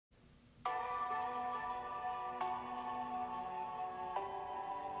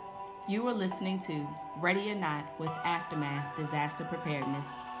You are listening to Ready or Not with Aftermath Disaster Preparedness.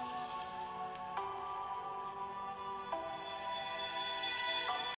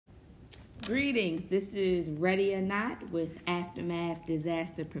 Greetings, this is Ready or Not with Aftermath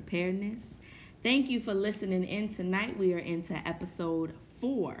Disaster Preparedness. Thank you for listening in tonight. We are into episode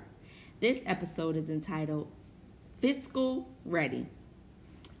 4. This episode is entitled Fiscal Ready.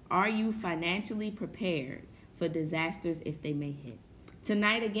 Are you financially prepared for disasters if they may hit?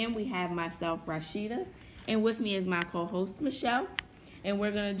 Tonight, again, we have myself, Rashida, and with me is my co-host, Michelle, and we're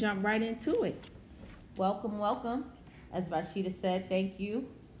going to jump right into it. Welcome. As Rashida said, thank you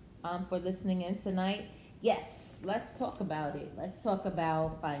for listening in tonight. Yes, let's talk about it. Let's talk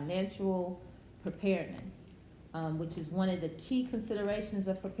about financial preparedness, which is one of the key considerations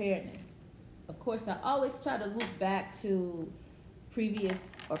of preparedness. Of course, I always try to look back to previous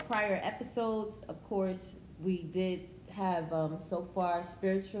or prior episodes. Of course, we did have so far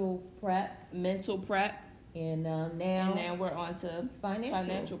spiritual prep, mental prep, and now we're on to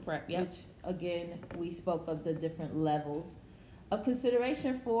financial prep. Yep. Which again, we spoke of the different levels of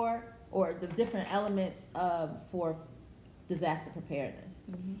consideration for, or the different elements for disaster preparedness.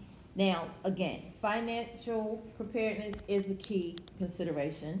 Mm-hmm. Now, again, financial preparedness is a key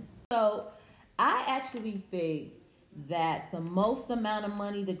consideration. So I actually think that the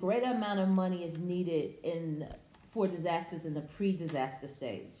greater amount of money is needed for disasters in the pre-disaster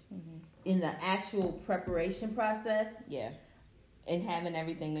stage. Mm-hmm. In the actual preparation process. Yeah. And having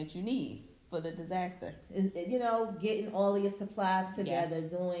everything that you need for the disaster. Getting all of your supplies together,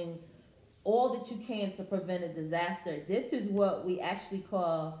 doing all that you can to prevent a disaster. This is what we actually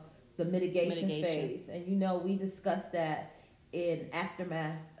call the mitigation phase. And we discussed that in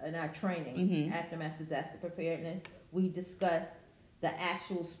Aftermath, in our training, mm-hmm. Aftermath Disaster Preparedness. We discussed the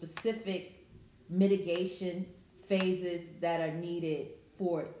actual specific mitigation phases that are needed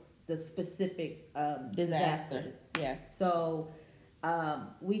for the specific disasters. Yeah. So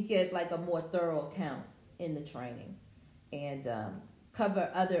we get like a more thorough account in the training, and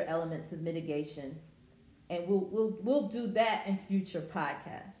cover other elements of mitigation, and we'll do that in future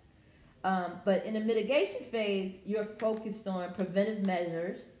podcasts. But in the mitigation phase, you're focused on preventive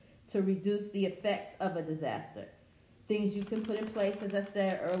measures to reduce the effects of a disaster. Things you can put in place, as I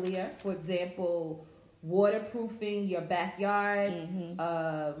said earlier, for example, waterproofing your backyard,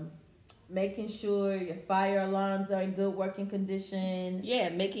 mm-hmm. Making sure your fire alarms are in good working condition. Yeah,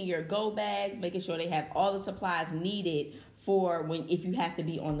 making your go bags, making sure they have all the supplies needed for if you have to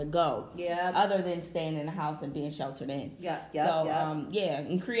be on the go. Yeah. Other than staying in the house and being sheltered in. Yeah.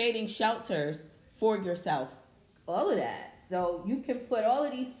 And creating shelters for yourself. All of that. So you can put all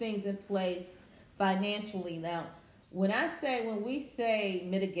of these things in place financially. Now, when we say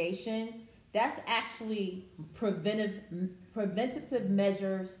mitigation, that's actually preventative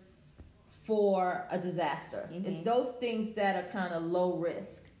measures for a disaster. Mm-hmm. It's those things that are kind of low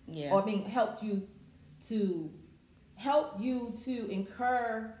risk, or help you to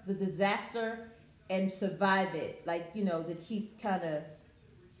incur the disaster and survive it. To keep kind of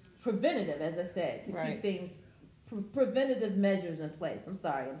preventative, as I said, to keep things preventative measures in place. I'm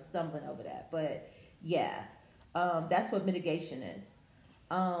sorry, I'm stumbling over that, but that's what mitigation is.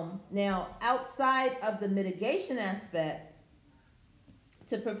 Now, outside of the mitigation aspect,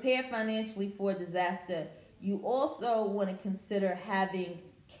 to prepare financially for a disaster, you also want to consider having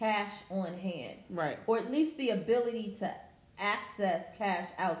cash on hand. Right. Or at least the ability to access cash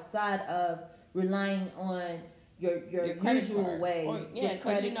outside of relying on your usual ways.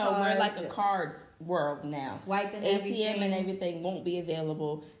 Because we're like a cards world now. Swiping ATM and everything won't be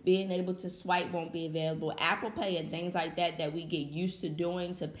available. Being able to swipe won't be available. Apple Pay and things like that we get used to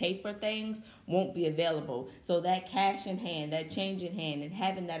doing to pay for things won't be available. So that cash in hand, that change in hand, and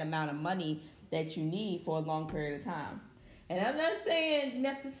having that amount of money that you need for a long period of time. And I'm not saying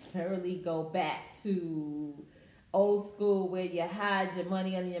necessarily go back to old school where you hide your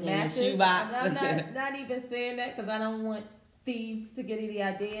money under your mattress. I'm not even saying that, because I don't want thieves to get any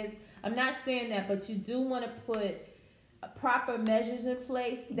ideas. I'm not saying that, but you do want to put proper measures in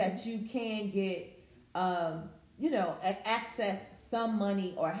place that you can get, access some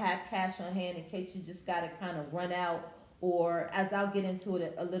money or have cash on hand in case you just got to kind of run out, or as I'll get into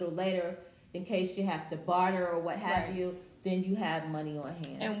it a little later, in case you have to barter or what have you. Then you have money on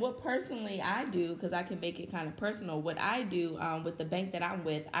hand. And what personally I do, because I can make it kind of personal, what I do with the bank that I'm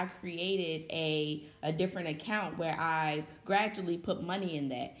with, I created a different account where I gradually put money in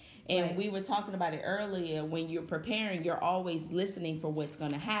that. And right. we were talking about it earlier. When you're preparing, you're always listening for what's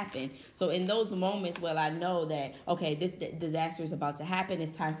going to happen. So in those moments where I know that, okay, this disaster is about to happen,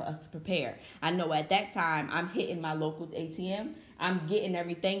 it's time for us to prepare. I know at that time I'm hitting my local ATM. I'm getting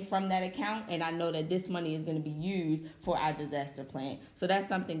everything from that account, and I know that this money is going to be used for our disaster plan. So that's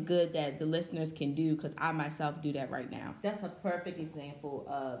something good that the listeners can do, because I myself do that right now. That's a perfect example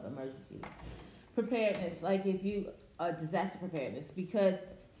of emergency preparedness. Like if you disaster preparedness, because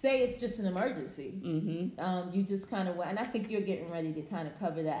say it's just an emergency, you just kind of, and I think you're getting ready to kind of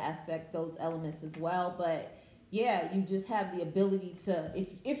cover that aspect, those elements as well. But yeah, you just have the ability to,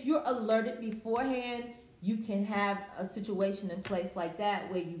 if you're alerted beforehand, you can have a situation in place like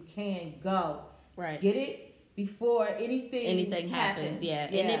that where you can go get it before anything happens. Yeah.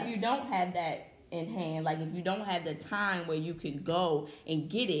 And if you don't have that in hand, like if you don't have the time where you can go and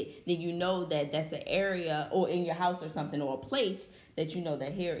get it, then you know that that's an area or in your house or something, or a place that you know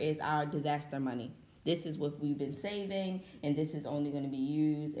that here is our disaster money. This is what we've been saving, and this is only going to be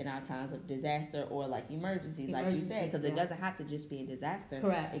used in our times of disaster or like emergencies, like you said, because it doesn't have to just be a disaster.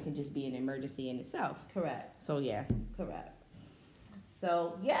 Correct. It can just be an emergency in itself. Correct. So yeah. Correct.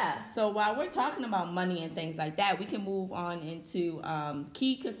 So yeah. So while we're talking about money and things like that, we can move on into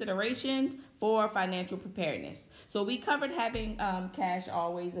key considerations for financial preparedness. So we covered having cash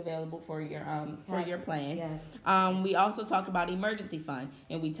always available for your plan. Yes. We also talked about emergency fund,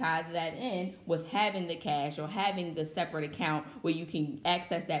 and we tied that in with having the cash or having the separate account where you can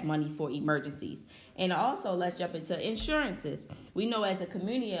access that money for emergencies. And also, let's jump into insurances. We know as a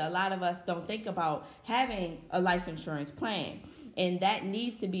community, a lot of us don't think about having a life insurance plan. And that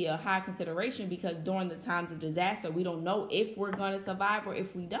needs to be a high consideration, because during the times of disaster, we don't know if we're going to survive or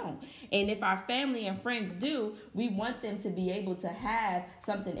if we don't. And if our family and friends do, we want them to be able to have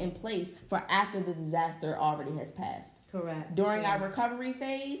something in place for after the disaster already has passed. Correct. During our recovery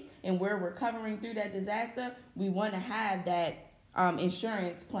phase, and we're recovering through that disaster, we want to have that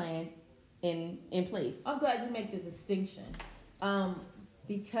insurance plan in place. I'm glad you make the distinction,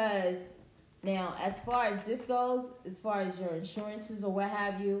 because now, as far as this goes, as far as your insurances or what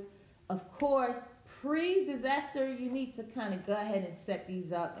have you, of course, pre-disaster, you need to kind of go ahead and set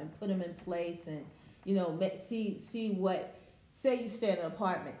these up and put them in place, and see what. Say you stay in an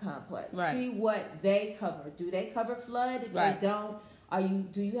apartment complex. Right. See what they cover. Do they cover flood? If they don't,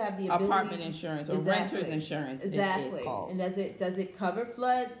 do you have the ability? Apartment insurance or renter's insurance. Exactly. Is called. And does it cover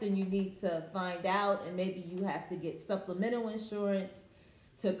floods? Then you need to find out, and maybe you have to get supplemental insurance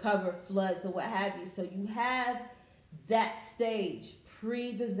to cover floods or what have you. So you have that stage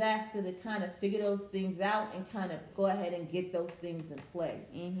pre-disaster to kind of figure those things out and kind of go ahead and get those things in place.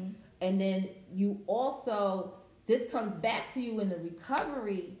 Mm-hmm. And then you also, this comes back to you in the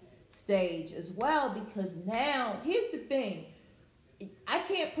recovery stage as well, because now, here's the thing. I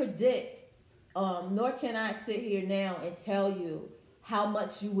can't predict, nor can I sit here now and tell you how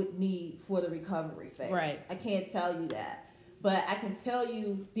much you would need for the recovery phase. Right. I can't tell you that. But I can tell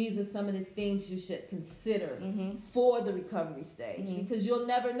you these are some of the things you should consider for the recovery stage, because you'll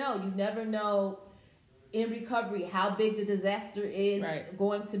never know. You never know in recovery how big the disaster is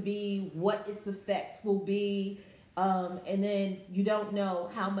going to be, what its effects will be, and then you don't know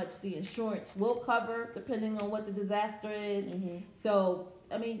how much the insurance will cover depending on what the disaster is. So,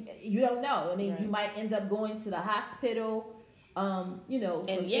 I mean, you don't know. I mean, you might end up going to the hospital. And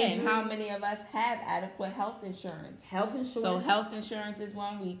how many of us have adequate health insurance? So health insurance is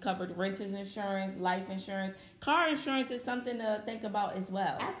one. We covered renter's insurance, life insurance. Car insurance is something to think about as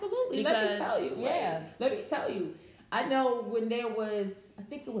well. Absolutely. Because, let me tell you. Yeah. Let me tell you. I know when there was, I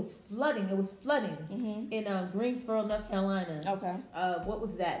think it was flooding. It was flooding in Greensboro, North Carolina. Okay. What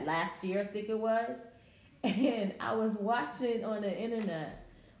was that? Last year, I think it was. And I was watching on the internet,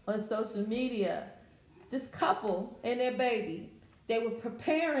 on social media, this couple and their baby, they were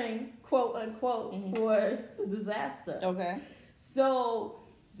preparing, quote unquote, for the disaster. Okay. So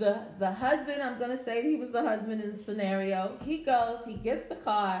the husband, I'm going to say he was the husband in the scenario, he goes, he gets the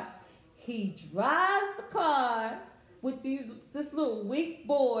car, he drives the car with this little weak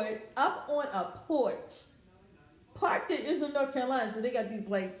board up on a porch. Parked it, it's in North Carolina, so they got these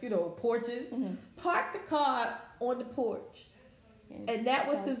porches. Parked the car on the porch. And that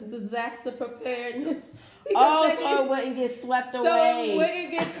was his disaster preparedness. So it wouldn't get swept away. So it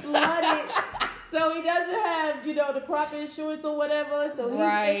wouldn't get flooded. So he doesn't have, the proper insurance or whatever. So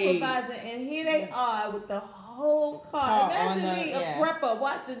he's improvising. And here they are with the whole car. Imagine being a prepper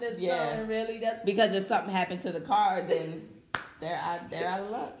watching this going, really? That's because if something happened to the car, then They're out of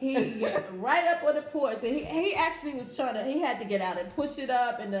luck. He right up on the porch, and he actually was he had to get out and push it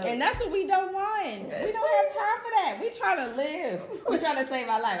up, and that's what we don't want. We don't have time for that. We trying to live. We trying to save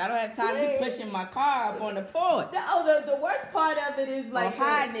our life. I don't have time to be pushing my car up on the porch. The worst part of it is like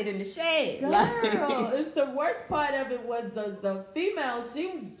hiding it in the shade. Girl, it's the worst part of it was the female.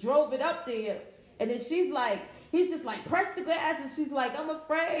 She drove it up there, and then he's just like, press the gas, and she's like, I'm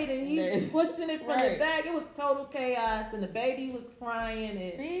afraid, and he's pushing it from the back. It was total chaos, and the baby was crying.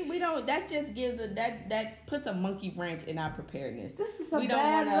 And see, we don't. That just gives that puts a monkey wrench in our preparedness. This is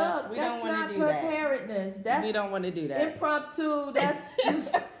bad look. That's not preparedness. We don't want to do that. Impromptu. That's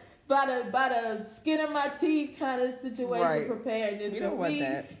just by the skin of my teeth kind of situation. Preparedness. We don't want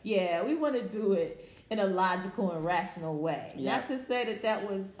that. Yeah, we want to do it in a logical and rational way. Yep. Not to say that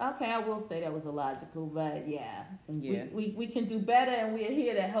was okay. I will say that was illogical, but we can do better, and we're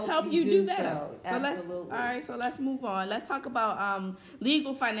here to help you do better. So Absolutely. So let's move on. Let's talk about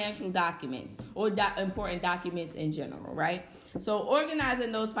legal financial documents or important documents in general, right? So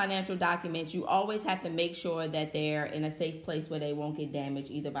organizing those financial documents, you always have to make sure that they're in a safe place where they won't get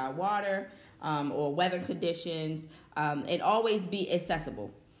damaged either by water or weather conditions, and always be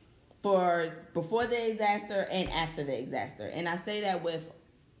accessible for before the disaster and after the disaster. And I say that with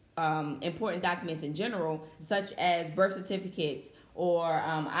important documents in general, such as birth certificates or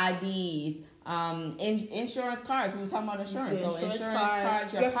IDs, insurance cards. We were talking about insurance. So insurance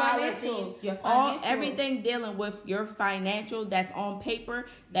cards, your policies, everything dealing with your financial that's on paper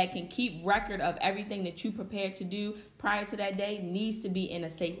that can keep record of everything that you prepared to do prior to that day needs to be in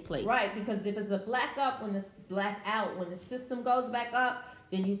a safe place. Right, because if it's a blackout when the system goes back up,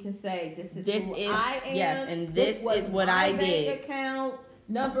 then you can say, this is I am. Yes, and this is what I did. My bank account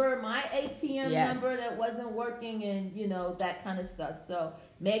number, my ATM number that wasn't working, and that kind of stuff. So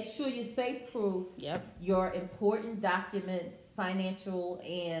make sure you safe proof your important documents, financial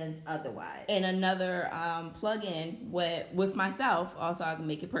and otherwise. And another plug-in with myself, also I can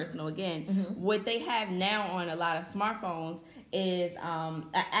make it personal again. What they have now on a lot of smartphones is an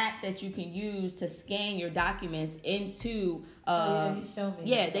app that you can use to scan your documents into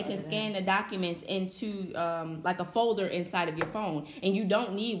they can scan the documents into like a folder inside of your phone, and you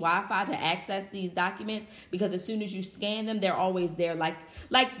don't need Wi-Fi to access these documents, because as soon as you scan them, they're always there, like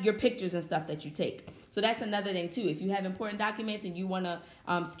your pictures and stuff that you take. So that's another thing too. If you have important documents and you want to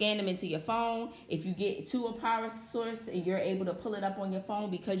scan them into your phone, if you get to a power source and you're able to pull it up on your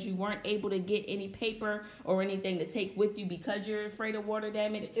phone because you weren't able to get any paper or anything to take with you because you're afraid of water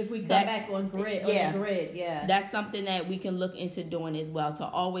damage. If we come back on the grid, that's something that we can look into doing as well, to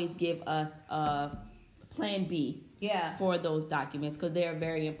always give us a plan B for those documents, because they're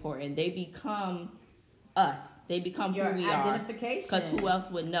very important. They become us. They become your who we identification. Because who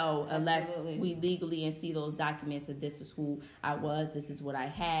else would know unless we legally and see those documents that this is who I was, this is what I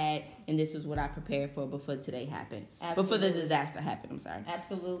had, and this is what I prepared for before today happened. Before the disaster happened, I'm sorry.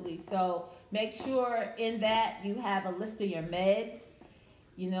 Absolutely. So make sure in that you have a list of your meds,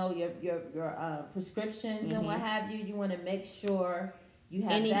 your prescriptions and what have you. You want to make sure you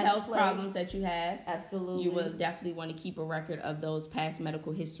have any health problems that you have. Absolutely. You will definitely want to keep a record of those past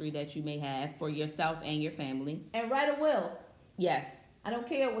medical history that you may have for yourself and your family. And write a will. Yes. I don't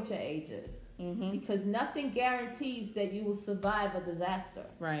care what your age is. Because nothing guarantees that you will survive a disaster.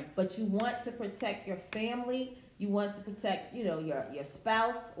 Right. But you want to protect your family. You want to protect, your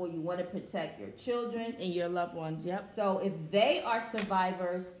spouse, or you want to protect your children. And your loved ones, yep. So if they are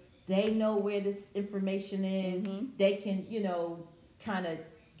survivors, they know where this information is. They can, kind of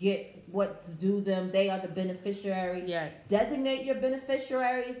get what's due them. They are the beneficiaries. Yeah. Designate your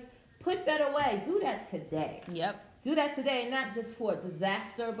beneficiaries. Put that away. Do that today. Yep. Do that today, not just for a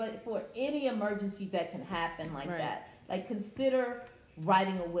disaster, but for any emergency that can happen like that. Like, consider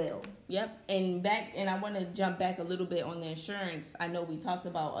writing a will. Yep. And I want to jump back a little bit on the insurance. I know we talked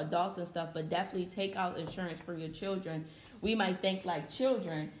about adults and stuff, but definitely take out insurance for your children. We might think like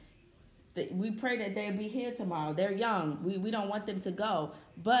children, we pray that they'll be here tomorrow. They're young. We don't want them to go.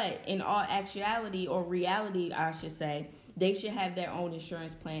 But in all actuality, or reality, I should say, they should have their own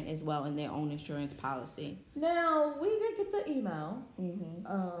insurance plan as well, and their own insurance policy. Now, we did get the email,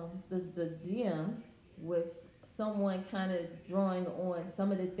 the DM, with someone kind of drawing on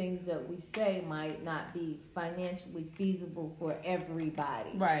some of the things that we say might not be financially feasible for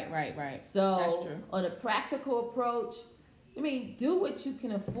everybody. Right. So, that's true. On a practical approach, do what you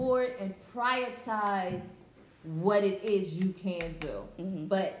can afford and prioritize what it is you can do.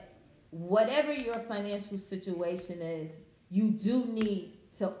 But whatever your financial situation is, you do need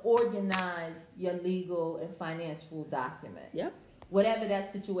to organize your legal and financial documents. Yep. Whatever that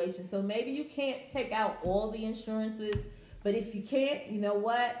situation. So maybe you can't take out all the insurances, But if you can't, you know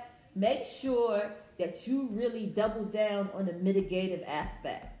what? Make sure that you really double down on the mitigative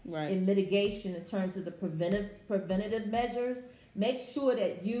aspect. Right. In mitigation, in terms of the preventative measures, make sure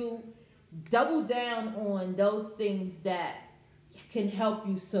that you double down on those things that can help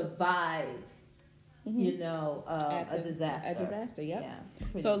you survive, you know, a disaster. A disaster, yep.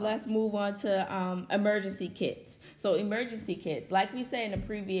 Yeah, so let's move on to emergency kits. So emergency kits, like we said in the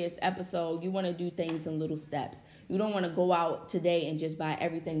previous episode, you want to do things in little steps. You don't want to go out today and just buy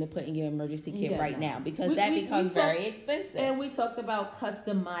everything to put in your emergency kit now, because that becomes very expensive. And we talked about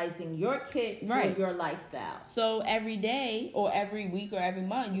customizing your kit for your lifestyle. So every day or every week or every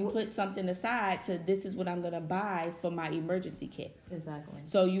month, you put something aside to, this is what I'm going to buy for my emergency kit. Exactly.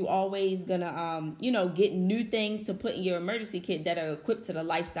 So you always going to, get new things to put in your emergency kit that are equipped to the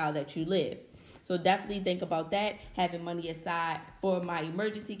lifestyle that you live. So definitely think about that, having money aside for my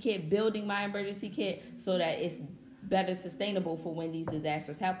emergency kit, building my emergency kit so that it's better sustainable for when these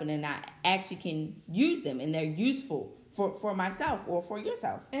disasters happen and I actually can use them and they're useful for myself or for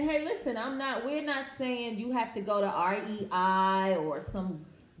yourself. And hey, listen, we're not saying you have to go to REI or some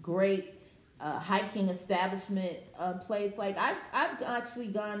great hiking establishment place. Like I've actually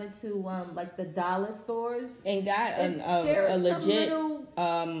gone into like the dollar stores and got a legit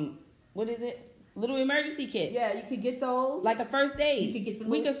what is it? Little emergency kit. Yeah, you could get those. Like a first aid. You could get the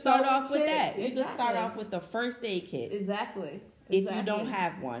We could start off with kits. that. Exactly. You could start off with the first aid kit. Exactly. If you don't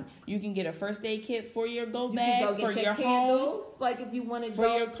have one, you can get a first aid kit for your go bag, can go get for your candles, home, like if you want to for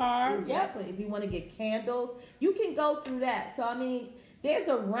your car. Exactly. If you want to get candles, you can go through that. So I mean, there's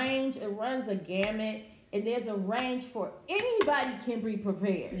a range. It runs a gamut, and there's a range for anybody can be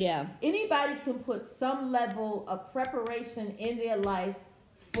prepared. Yeah. Anybody can put some level of preparation in their life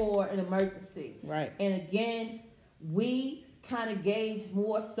for an emergency. Right. And again, we kind of gauge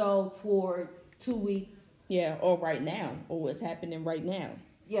more so toward 2 weeks. Yeah, or right now, or what's happening right now.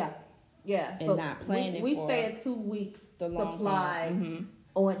 Yeah. And but not planning we for say a 2 week supply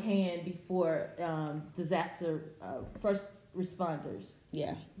on hand before disaster first responders.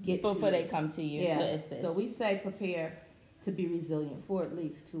 Yeah. Get before they come to you to assist. So we say prepare to be resilient for at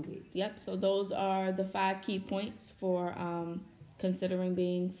least 2 weeks. Yep. So those are the 5 key points for considering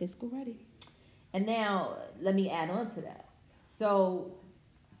being fiscal ready. And now let me add on to that. So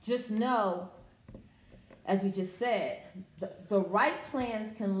just know, as we just said, the right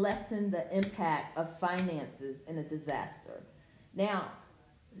plans can lessen the impact of finances in a disaster. Now,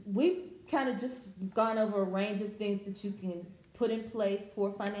 we've kind of just gone over a range of things that you can put in place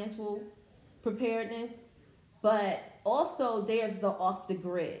for financial preparedness, but also there's the off the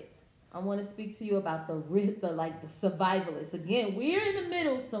grid. I want to speak to you about the survivalists. Again, we're in the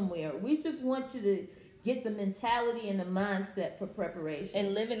middle somewhere. We just want you to get the mentality and the mindset for preparation.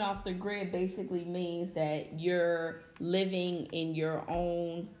 And living off the grid basically means that you're living in your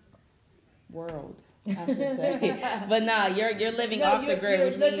own world, I should say. But no, you're living off the grid,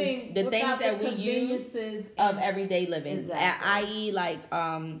 which means the things that we use of everyday living, exactly. i.e. like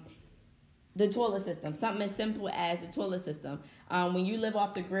the toilet system, something as simple as the toilet system. When you live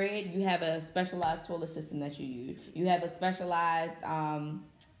off the grid, you have a specialized toilet system that you use. You have a specialized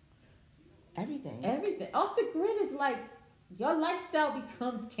everything. Off the grid is like your lifestyle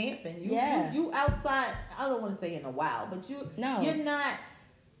becomes camping. You outside. I don't want to say in a while, but you're not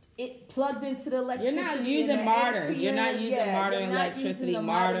plugged into the electricity. You're not using modern. You're not using modern electricity,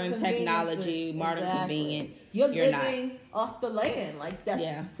 modern technology, modern convenience. You're living off the land. Like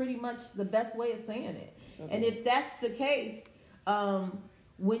that's pretty much the best way of saying it. Okay. And if that's the case,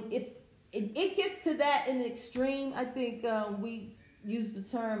 if it gets to that in the extreme, I think we use the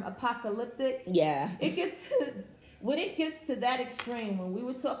term apocalyptic. Yeah. When it gets to that extreme, when we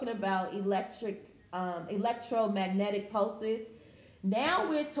were talking about electromagnetic pulses, now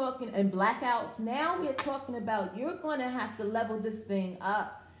we're talking, and blackouts, now we're talking about you're going to have to level this thing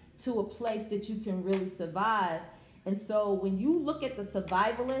up to a place that you can really survive. And so when you look at the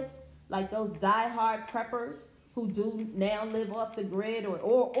survivalists, like those diehard preppers who do now live off the grid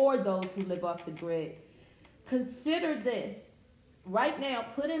or those who live off the grid, consider this. Right now,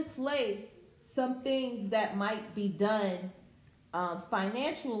 put in place some things that might be done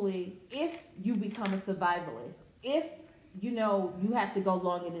financially if you become a survivalist. If you have to go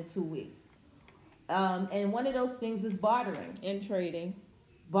longer than 2 weeks. And one of those things is bartering. And trading.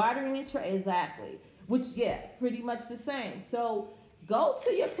 Bartering and trade, exactly. Which, pretty much the same. So go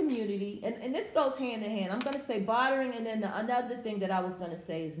to your community, and this goes hand in hand. I'm going to say bartering, and then another thing that I was going to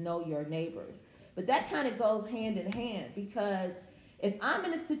say is know your neighbors. But that kind of goes hand in hand, because if I'm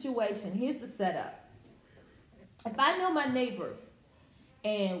in a situation, here's the setup. If I know my neighbors,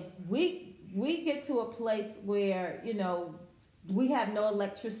 and we get to a place where, you know, we have no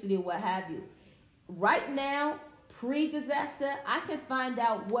electricity or what have you. Right now, pre-disaster, I can find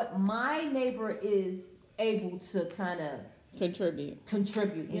out what my neighbor is able to kind of contribute.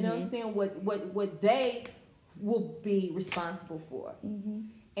 You know what I'm saying? What they will be responsible for.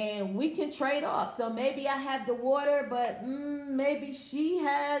 And we can trade off. So maybe I have the water, but maybe she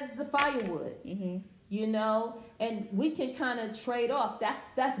has the firewood. You know, and we can kind of trade off.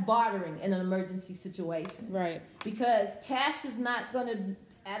 That's bartering in an emergency situation, right? Because cash is not gonna,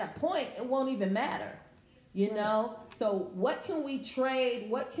 at a point, it won't even matter, you know. So what can we trade?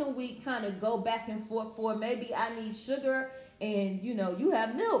 What can we kind of go back and forth for? Maybe I need sugar, and you know, you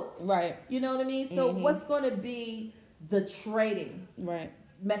have milk, right? You know what I mean? So what's gonna be the trading, right?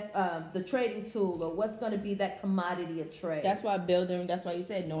 The trading tool, or what's going to be that commodity of trade. That's why you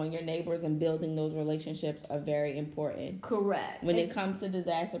said knowing your neighbors and building those relationships are very important. Correct. When it comes to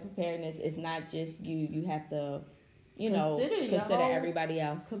disaster preparedness, it's not just you. You have to, consider everybody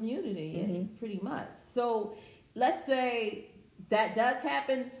else. Community, pretty much. So let's say that does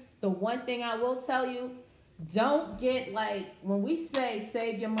happen. The one thing I will tell you, don't get like, when we say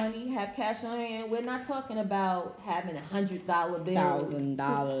save your money, have cash on hand, we're not talking about having $100 bills.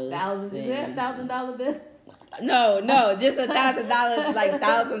 $1,000. Is it $1,000 bill? No, just $1,000, like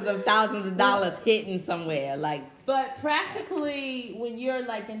thousands of dollars hidden somewhere, like. But practically, when you're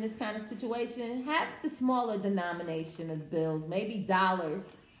like in this kind of situation, have the smaller denomination of bills, maybe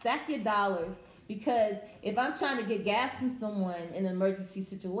dollars. Stack your dollars. Because if I'm trying to get gas from someone in an emergency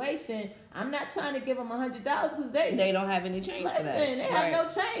situation, I'm not trying to give them $100 because they don't have any change for that. Listen, they have no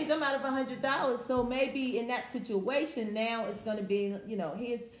change. I'm out of $100. So maybe in that situation, now it's going to be, you know,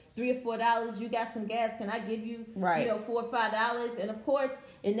 here's $3 or $4. You got some gas. Can I give you, you know, $4 or $5? And of course,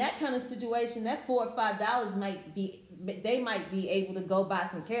 in that kind of situation, that $4 or $5 might be able to go buy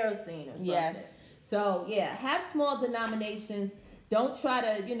some kerosene or something. Yes. So yeah, have small denominations. Don't try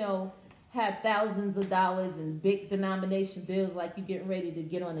to, you know, have thousands of dollars in big denomination bills like you're getting ready to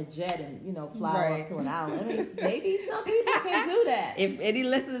get on a jet and, you know, fly off to an island. I mean, maybe some people can do that. If any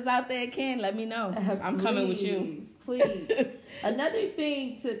listeners out there can, let me know. I'm coming with you. Please. Another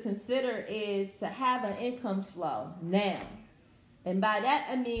thing to consider is to have an income flow now. And by that,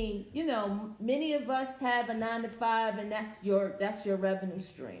 I mean, you know, many of us have a 9-to-5 and that's your revenue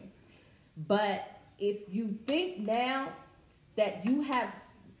stream. But if you think now that you have,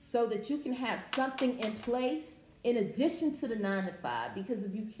 so that you can have something in place in addition to the 9-to-5, because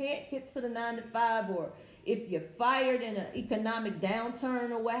if you can't get to the 9-to-5, or if you're fired in an economic downturn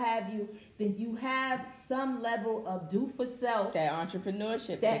or what have you, then you have some level of do for self. That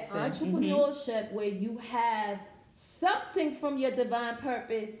entrepreneurship. Where you have something from your divine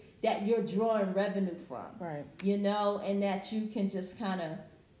purpose that you're drawing revenue from. Right. You know, and that you can just kind of,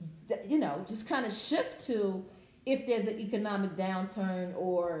 shift to if there's an economic downturn,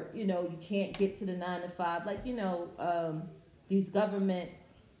 or, you know, you can't get to the 9-to-5. Like, you know, these government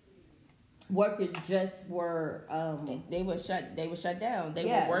workers just were they were shut down. They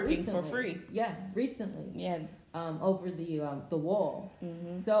were working recently. For free. Yeah, recently. Yeah. Over the wall.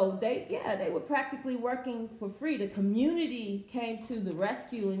 So they were practically working for free. The community came to the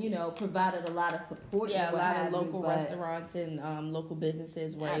rescue and, you know, provided a lot of support. Yeah, a lot of local restaurants and local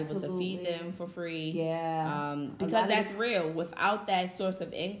businesses were able to feed them for free. Yeah. Because that's real. Without that source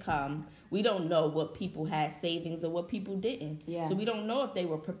of income, we don't know what people had savings or what people didn't. Yeah. So we don't know if they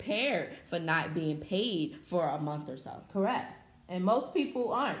were prepared for not being paid for a month or so. Correct. And most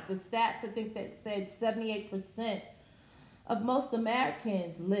people aren't. The stats, I think, that said 78% of most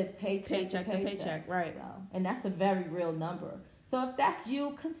Americans live paycheck to paycheck. Right. So, and that's a very real number. So if that's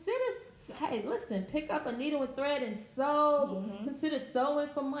you, pick up a needle and thread and sew. Consider sewing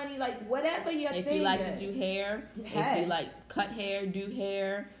for money, like whatever your thing is. If you like to do hair, if you like cut hair, do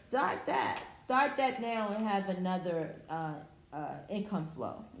hair. Start that now and have another income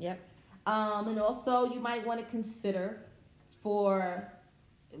flow. Yep. And also you might want to consider, for,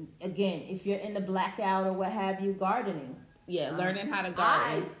 again, if you're in the blackout or what have you, gardening. Yeah, learning how to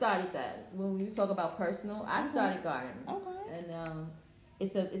garden. I started that. When you talk about personal, I started gardening. Okay. And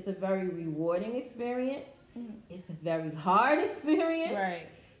it's a very rewarding experience. It's a very hard experience. Right.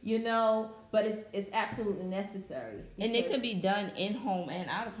 You know, but it's absolutely necessary. And it can be done in home and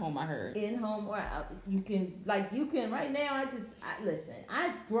out of home, I heard. In home or out. You can right now, listen,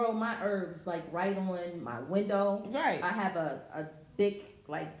 I grow my herbs like right on my window. Right. I have a big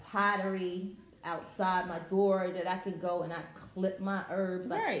like pottery outside my door that I can go and I clip my herbs.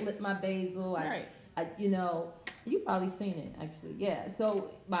 I clip my basil. I you know, you've probably seen it actually. Yeah.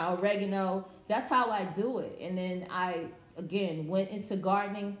 So my oregano, that's how I do it. And then I again went into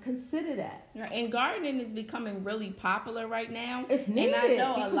gardening, consider that. And gardening is becoming really popular right now. It's needed. And I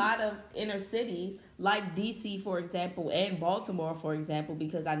know a lot of inner cities, like DC, for example, and Baltimore, for example,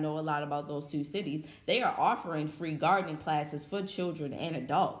 because I know a lot about those two cities, they are offering free gardening classes for children and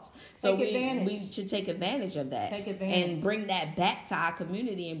adults. So we should take advantage of that. And bring that back to our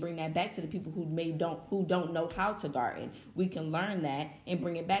community and bring that back to the people who don't know how to garden. We can learn that and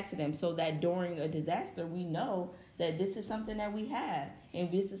bring it back to them so that during a disaster, we know that this is something that we have,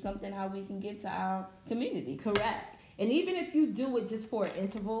 and this is something how we can give to our community. Correct. And even if you do it just for an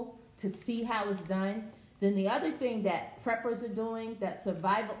interval to see how it's done, then the other thing that preppers are doing, that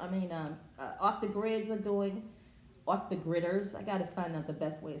off the grids are doing, off the gridders, I got to find out the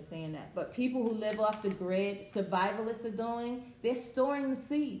best way of saying that, but people who live off the grid, survivalists are doing, they're storing the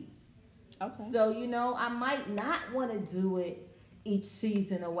seeds. Okay. So, I might not want to do it each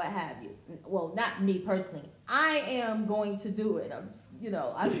season or what have you. Well, not me personally. I am going to do it.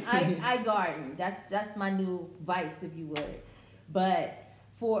 I garden. That's my new vice, if you would. But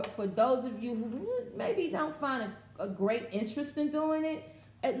for those of you who maybe don't find a great interest in doing it,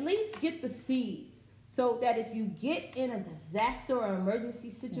 at least get the seeds so that if you get in a disaster or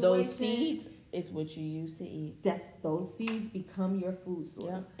emergency situation, those seeds is what you use to eat. Those seeds become your food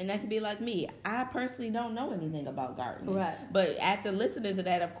source. Yep. And that could be like me. I personally don't know anything about gardening. Correct. But after listening to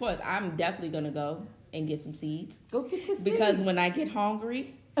that, of course, I'm definitely going to go and get some seeds. Go get your seeds. Because when I get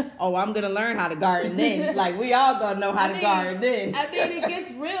hungry, I'm going to learn how to garden then. Like, we all going to know how to garden then. It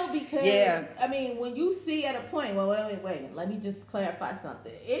gets real because, when you see at a point, wait, let me just clarify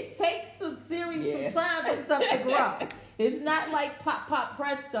something. It takes some time for stuff to grow. It's not like pop,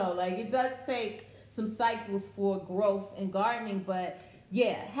 presto. Like, it does take some cycles for growth in gardening. But,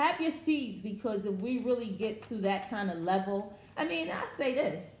 have your seeds, because if we really get to that kind of level, I say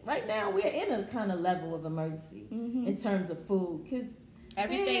this. Right now, we're in a kind of level of emergency in terms of food. Because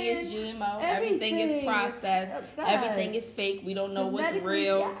everything is GMO. Everything is processed. Everything is fake. We don't know what's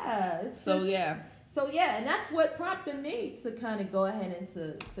real. So, and that's what prompted me to kind of go ahead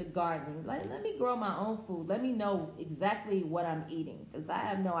into gardening. Like, let me grow my own food. Let me know exactly what I'm eating, because I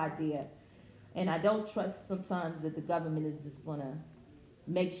have no idea. And I don't trust sometimes that the government is just going to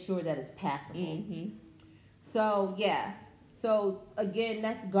make sure that it's passable. Mm-hmm. So, So, again,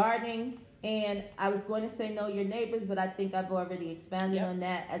 that's gardening. And I was going to say know your neighbors, but I think I've already expanded on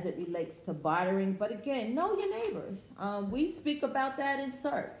that as it relates to bartering. But again, know your neighbors. We speak about that in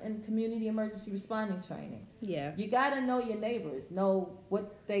CERT, in Community Emergency Responding Training. Yeah. You got to know your neighbors. Know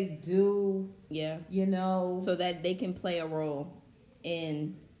what they do. Yeah. So that they can play a role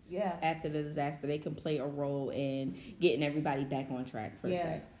in, after the disaster, they can play a role in getting everybody back on track, per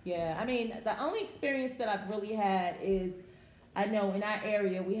se. Yeah. The only experience that I've really had is, I know in our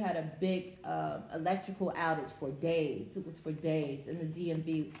area we had a big electrical outage for days. It was for days in the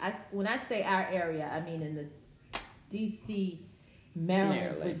DMV. When I say our area, I mean in the D.C.,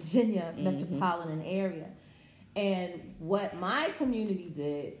 Maryland, Virginia metropolitan area. And what my community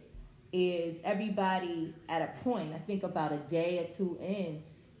did is everybody at a point, I think about a day or two in,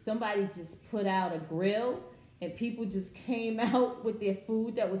 somebody just put out a grill and people just came out with their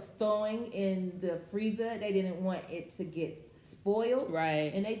food that was thawing in the freezer. They didn't want it to get spoiled,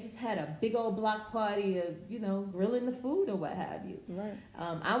 right? And they just had a big old block party of grilling the food or what have you. Right.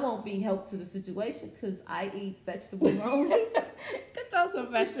 I won't be help to the situation because I eat vegetables only. Could throw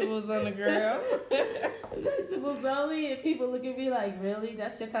some vegetables on the grill. Vegetables only, and people look at me like, really?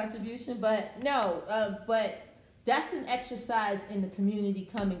 That's your contribution? But no, but that's an exercise in the community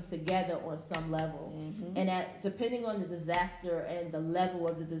coming together on some level, and depending on the disaster and the level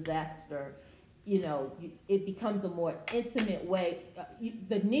of the disaster. It becomes a more intimate way.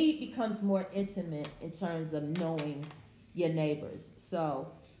 The need becomes more intimate in terms of knowing your neighbors.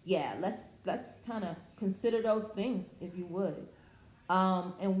 So, let's kind of consider those things, if you would.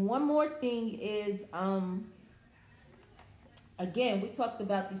 And one more thing is, again, we talked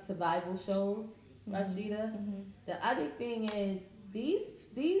about these survival shows, Rashida. The other thing is these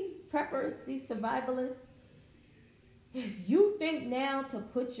preppers, these survivalists, if you think now to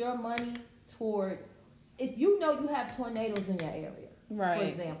put your money toward, if you have tornadoes in your area, right, for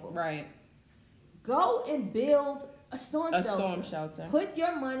example, right, go and build a storm shelter. Put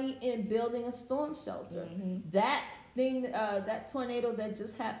your money in building a storm shelter. That thing, that tornado that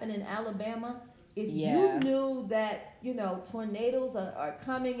just happened in Alabama, if you knew that tornadoes are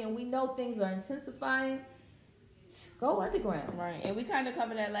coming and we know things are intensifying, go underground. Right, and we kind of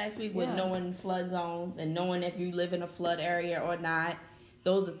covered that last week with knowing flood zones and knowing if you live in a flood area or not.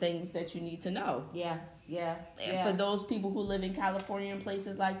 Those are things that you need to know. Yeah. For those people who live in California and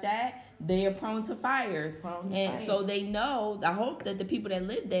places like that, they are prone to fires. So they know, I hope that the people that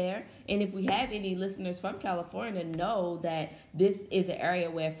live there, and if we have any listeners from California, know that this is an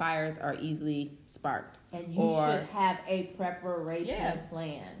area where fires are easily sparked. And you should have a preparation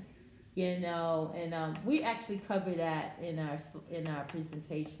plan. And we actually cover that in our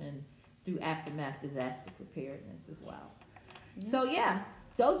presentation through Aftermath Disaster Preparedness as well. So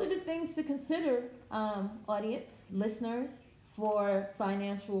those are the things to consider, audience, listeners, for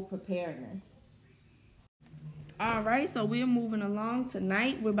financial preparedness. All right, so we're moving along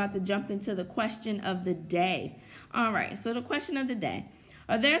tonight. We're about to jump into the question of the day. All right, so the question of the day: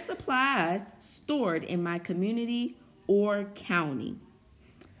 are there supplies stored in my community or county?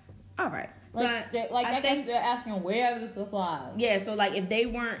 All right. So I guess they're asking where are the supplies. Yeah, so like if they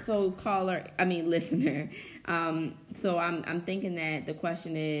weren't, listener. So I'm thinking that the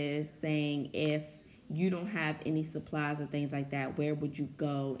question is saying if you don't have any supplies or things like that, where would you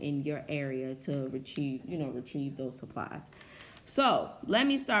go in your area to retrieve those supplies? So let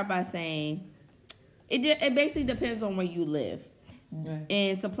me start by saying it basically depends on where you live. Right.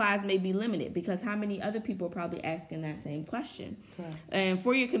 And supplies may be limited because how many other people are probably asking that same question? Correct. And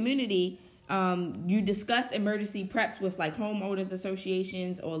for your community, you discuss emergency preps with like homeowners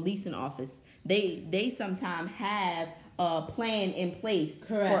associations or leasing office. They sometimes have a plan in place.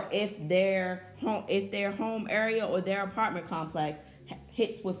 Correct. For if their home area or their apartment complex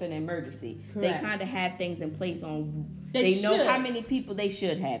hits with an emergency. Correct. They kind of have things in place on. They know how many people they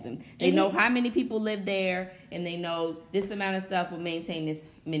should have them. They know how many people live there, and they know this amount of stuff will maintain this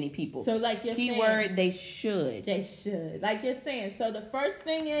many people. So like you're saying, keyword, they should. They should. Like you're saying. So the first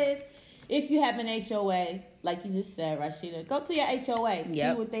thing is, if you have an HOA, like you just said, Rashida, go to your HOA. See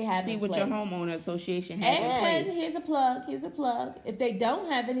what they have in place. See what your homeowner association has in place. And here's a plug. If they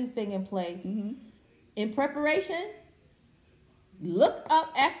don't have anything in place, in preparation, look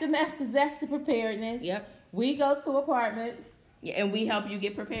up Aftermath Disaster Preparedness. Yep. We go to apartments. Yeah, and we help you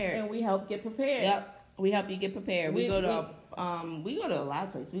get prepared. Yep. We help you get prepared. We go to a lot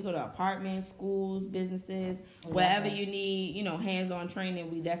of places. We go to apartments, schools, businesses, wherever you need, hands-on training.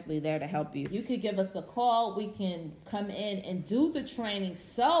 We definitely there to help you. You could give us a call. We can come in and do the training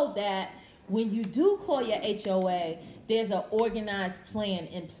so that when you do call your HOA, there's an organized plan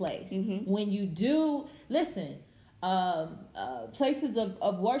in place. Mm-hmm. When you do, places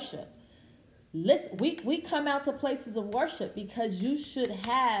of worship. Listen, we come out to places of worship because you should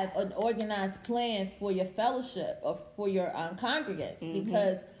have an organized plan for your fellowship or for your congregants. Mm-hmm.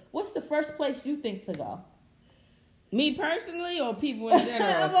 Because what's the first place you think to go? Me personally, or people in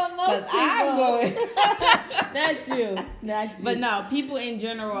general? Because I'm going. Not you. But no, people in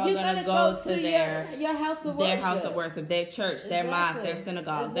general are going to go to your house of worship. Their house of worship, their church, their mosque, their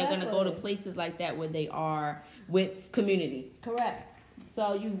synagogue. Exactly. They're going to go to places like that where they are with community. Correct.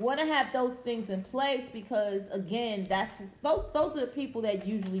 So you want to have those things in place because, again, those are the people that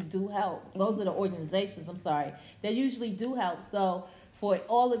usually do help. Those are the organizations, that usually do help. So for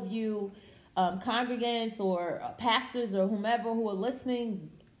all of you congregants or pastors or whomever who are listening,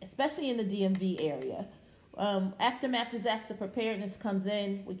 especially in the DMV area, Aftermath Disaster Preparedness comes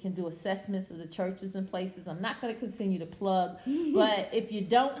in. We can do assessments of the churches and places. I'm not going to continue to plug, but if you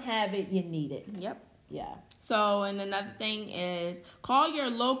don't have it, you need it. Yep. Yeah. So, and another thing is call your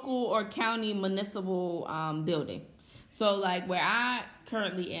local or county municipal building. So, like where I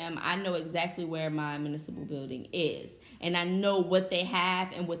currently am, I know exactly where my municipal building is. And I know what they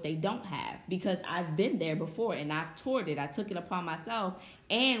have and what they don't have because I've been there before and I've toured it. I took it upon myself.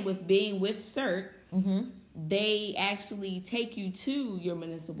 And with being with CERT, they actually take you to your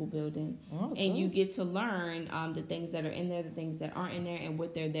municipal building and you get to learn the things that are in there, the things that aren't in there, and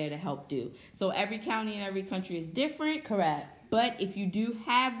what they're there to help do. So every county and every country is different. Correct. But if you do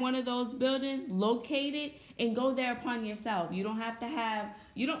have one of those buildings, locate it and go there upon yourself. You don't have to have,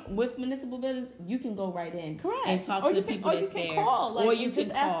 with municipal buildings, you can go right in. Correct. And talk to the people that's there. Or you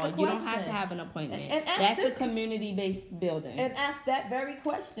can call. You don't have to have an appointment. And that's a community-based building. And ask that very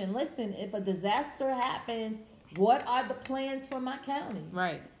question. Listen, if a disaster happens, what are the plans for my county?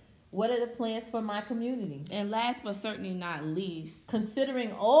 Right. What are the plans for my community? And last but certainly not least,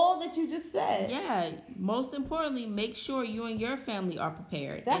 considering all that you just said. Yeah, most importantly, make sure you and your family are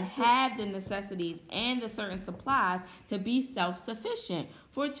prepared and have the necessities and the certain supplies to be self-sufficient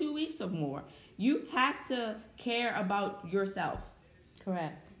for 2 weeks or more. You have to care about yourself.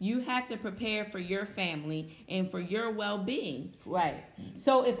 Correct. You have to prepare for your family and for your well-being. Right.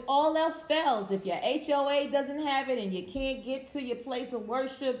 So if all else fails, if your HOA doesn't have it and you can't get to your place of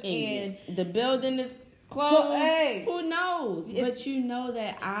worship and the building is closed, who knows? But you know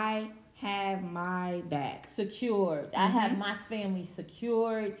that I have my back. Secured. I have my family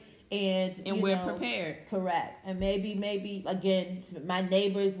secured. And we're prepared. Correct. And maybe again, my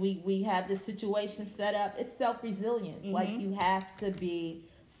neighbors, we have this situation set up. It's self-resilience. Like, you have to be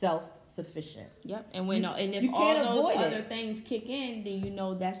self-sufficient. Yep. And if all those other things kick in, then you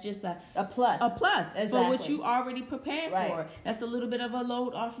know that's just a plus. A plus for what you already prepared for. That's a little bit of a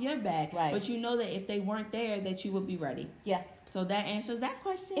load off your back. Right. But you know that if they weren't there, that you would be ready. Yeah. So that answers that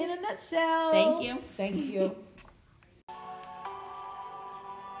question. In a nutshell. Thank you. Thank you.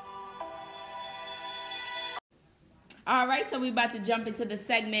 All right, so we're about to jump into the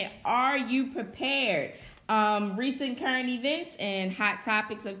segment, Are You Prepared? Recent current events and hot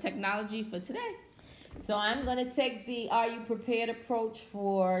topics of technology for today. So I'm going to take the Are You Prepared approach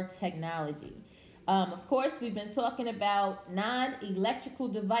for technology. Of course, we've been talking about non-electrical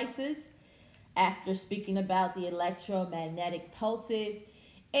devices after speaking about the electromagnetic pulses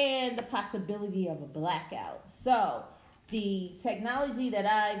and the possibility of a blackout. So the technology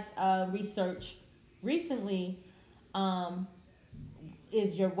that I've researched recently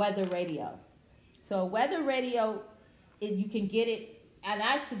is your weather radio. So weather radio, you can get it, and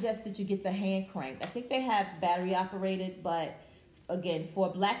I suggest that you get the hand crank. I think they have battery operated, but again, for a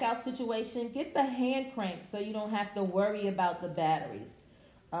blackout situation, get the hand crank so you don't have to worry about the batteries.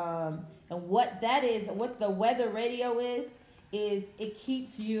 And what the weather radio is it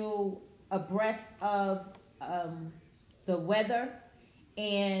keeps you abreast of the weather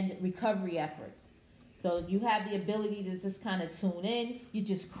and recovery efforts. So you have the ability to just kind of tune in. You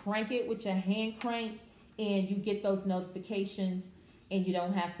just crank it with your hand crank, and you get those notifications, and you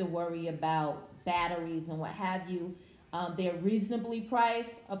don't have to worry about batteries and what have you. They're reasonably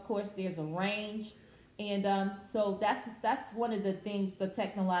priced. Of course, there's a range. And so that's one of the things, the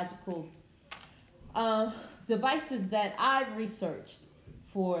technological devices that I've researched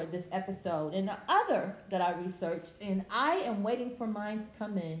for this episode. And the other that I researched, and I am waiting for mine to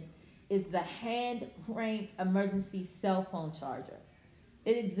come in, is the hand crank emergency cell phone charger.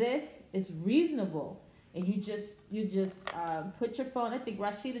 It exists. It's reasonable, and you just put your phone. I think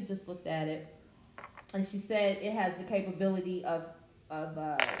Rashida just looked at it, and she said it has the capability of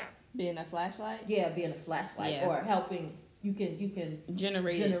being a flashlight. Yeah, being a flashlight, or helping. You can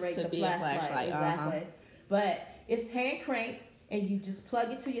generate the flashlight. Exactly. But it's hand crank, and you just plug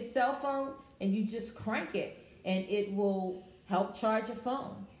it to your cell phone, and you just crank it, and it will help charge your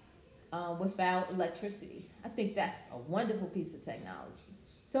phone without electricity. I think that's a wonderful piece of technology.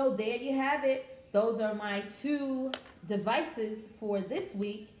 So there you have it. Those are my 2 devices for this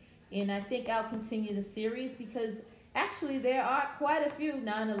week, and I think I'll continue the series because actually there are quite a few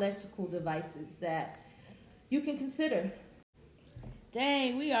non-electrical devices that you can consider.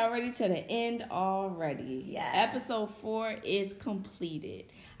 Dang, we already to the end already. Yeah. Episode 4 is completed.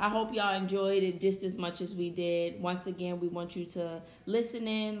 I hope y'all enjoyed it just as much as we did. Once again, we want you to listen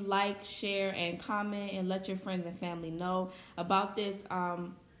in, like, share, and comment, and let your friends and family know about this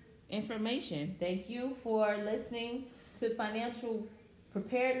information. Thank you for listening to Financial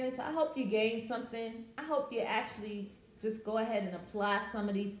Preparedness. I hope you gained something. I hope you actually just go ahead and apply some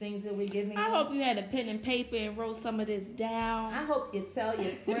of these things that we're giving you. I hope you had a pen and paper and wrote some of this down. I hope you tell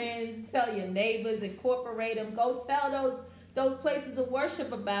your friends, tell your neighbors, incorporate them. Go tell those places of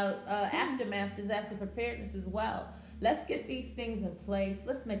worship about aftermath disaster preparedness as well. Let's get these things in place.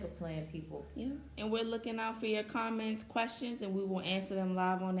 Let's make a plan, people. Yeah. And we're looking out for your comments, questions, and we will answer them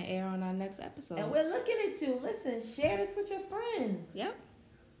live on the air on our next episode. And we're looking at you. Listen, share this with your friends. Yep.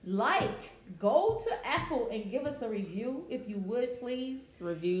 Go to Apple and give us a review if you would, please.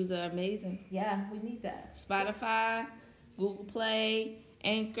 Reviews are amazing. Yeah, we need that. Spotify, Google Play,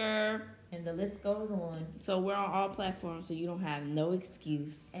 Anchor. And the list goes on. So we're on all platforms, so you don't have no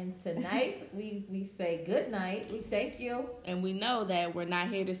excuse. And tonight, we say good night. We thank you. And we know that we're not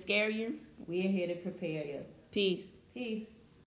here to scare you. We're here to prepare you. Peace. Peace.